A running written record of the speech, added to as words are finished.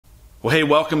Well, hey,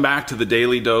 welcome back to the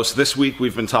Daily Dose. This week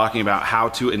we've been talking about how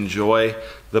to enjoy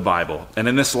the Bible. And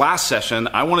in this last session,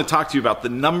 I want to talk to you about the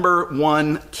number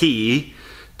one key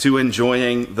to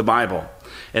enjoying the Bible.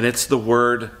 And it's the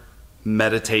word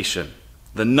meditation.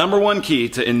 The number one key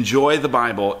to enjoy the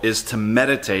Bible is to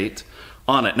meditate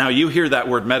on it. Now, you hear that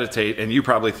word meditate, and you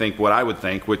probably think what I would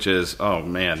think, which is, oh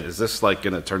man, is this like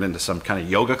going to turn into some kind of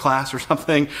yoga class or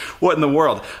something? What in the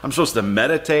world? I'm supposed to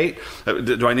meditate?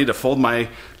 Do I need to fold my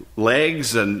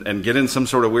legs and get in some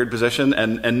sort of weird position?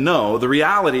 And no, the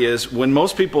reality is when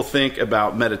most people think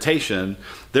about meditation,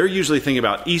 they're usually thinking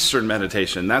about Eastern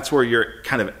meditation. That's where you're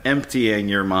kind of emptying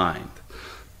your mind.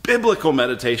 Biblical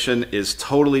meditation is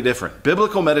totally different.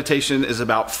 Biblical meditation is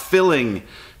about filling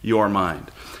your mind.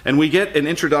 And we get an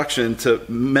introduction to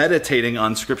meditating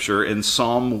on Scripture in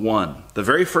Psalm 1. The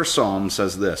very first psalm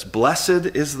says this: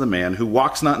 "Blessed is the man who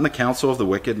walks not in the counsel of the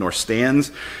wicked, nor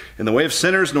stands in the way of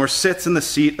sinners, nor sits in the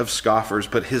seat of scoffers,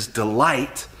 but his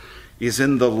delight is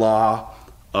in the law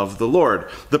of the Lord."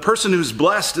 The person who's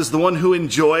blessed is the one who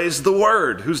enjoys the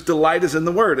word, whose delight is in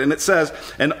the word. And it says,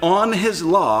 "And on his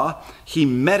law he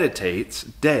meditates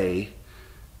day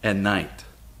and night."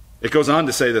 It goes on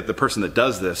to say that the person that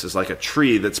does this is like a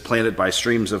tree that's planted by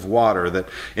streams of water, that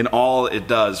in all it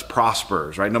does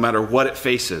prospers, right? No matter what it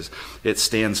faces, it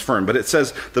stands firm. But it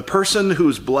says the person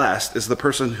who's blessed is the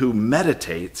person who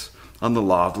meditates on the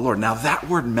law of the Lord. Now, that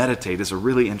word meditate is a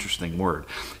really interesting word.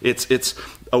 It's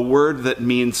a word that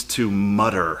means to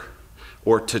mutter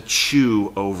or to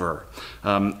chew over.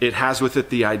 It has with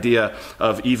it the idea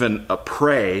of even a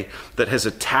prey that has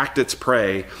attacked its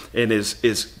prey and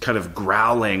is kind of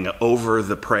growling over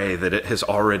the prey that it has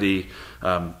already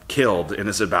killed and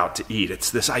is about to eat. It's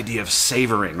this idea of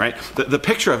savoring, right? The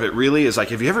picture of it really is like,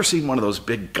 have you ever seen one of those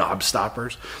big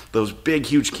gobstoppers? Those big,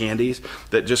 huge candies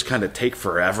that just kind of take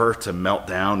forever to melt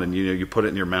down, and you put it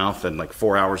in your mouth and like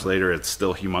 4 hours later it's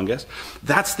still humongous?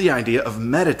 That's the idea of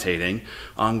meditating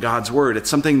on God's word. It's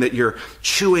something that you're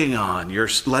chewing on. You're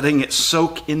letting it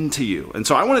soak into you. And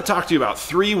so I want to talk to you about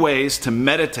 3 ways to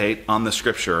meditate on the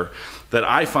Scripture that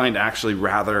I find actually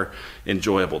rather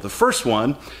enjoyable. The first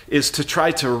one is to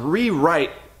try to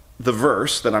rewrite the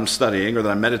verse that I'm studying or that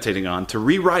I'm meditating on, to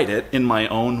rewrite it in my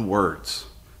own words.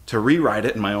 To rewrite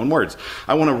it in my own words.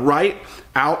 I want to write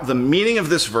out the meaning of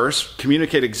this verse,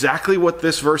 communicate exactly what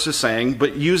this verse is saying,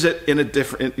 but use it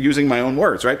using my own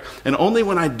words, right? And only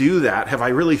when I do that have I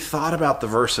really thought about the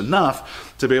verse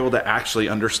enough to be able to actually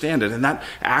understand it. And that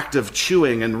act of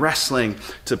chewing and wrestling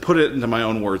to put it into my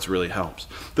own words really helps.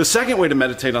 The second way to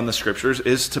meditate on the Scriptures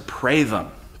is to pray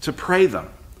them. To pray them.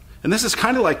 And this is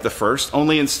kind of like the first,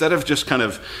 only instead of just kind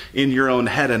of in your own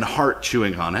head and heart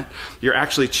chewing on it, you're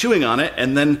actually chewing on it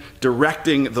and then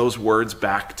directing those words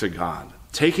back to God.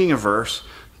 Taking a verse,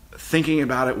 thinking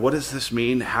about it, what does this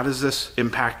mean? How does this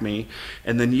impact me?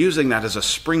 And then using that as a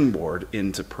springboard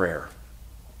into prayer.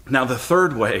 Now, the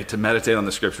third way to meditate on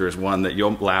the Scripture is one that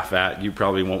you'll laugh at. You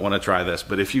probably won't want to try this.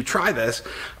 But if you try this,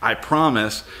 I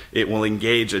promise it will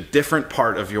engage a different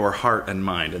part of your heart and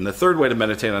mind. And the third way to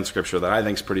meditate on Scripture that I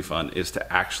think is pretty fun is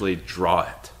to actually draw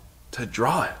it. To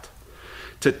draw it.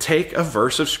 To take a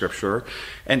verse of Scripture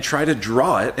and try to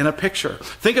draw it in a picture.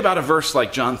 Think about a verse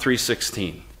like John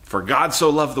 3:16. "For God so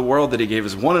loved the world that he gave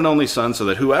his one and only Son, so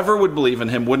that whoever would believe in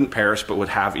him wouldn't perish but would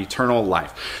have eternal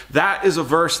life." That is a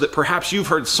verse that perhaps you've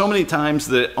heard so many times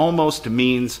that it almost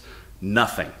means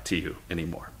nothing to you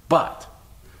anymore. But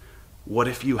what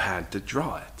if you had to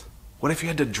draw it? What if you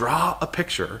had to draw a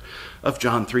picture of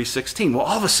John 3:16? Well,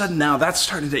 all of a sudden now that's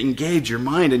starting to engage your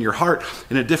mind and your heart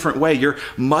in a different way. You're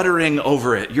muttering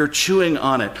over it. You're chewing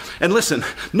on it. And listen,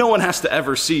 no one has to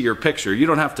ever see your picture. You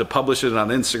don't have to publish it on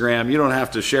Instagram. You don't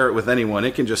have to share it with anyone.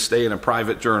 It can just stay in a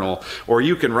private journal, or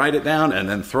you can write it down and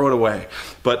then throw it away.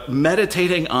 But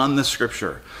meditating on the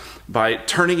Scripture, by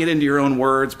turning it into your own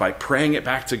words, by praying it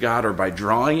back to God, or by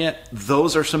drawing it,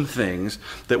 those are some things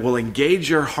that will engage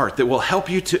your heart, that will help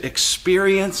you to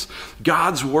experience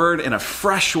God's word in a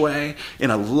fresh way, in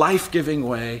a life-giving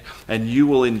way, and you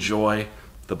will enjoy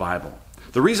the Bible.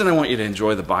 The reason I want you to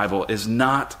enjoy the Bible is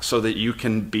not so that you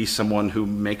can be someone who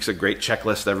makes a great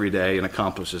checklist every day and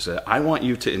accomplishes it. I want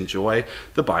you to enjoy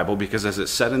the Bible because, as it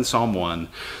said in Psalm 1,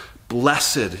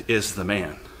 "Blessed is the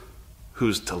man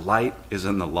whose delight is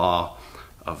in the law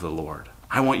of the Lord."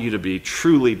 I want you to be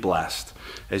truly blessed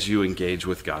as you engage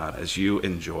with God, as you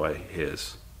enjoy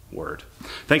his word.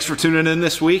 Thanks for tuning in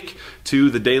this week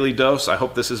to the Daily Dose. I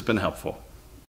hope this has been helpful.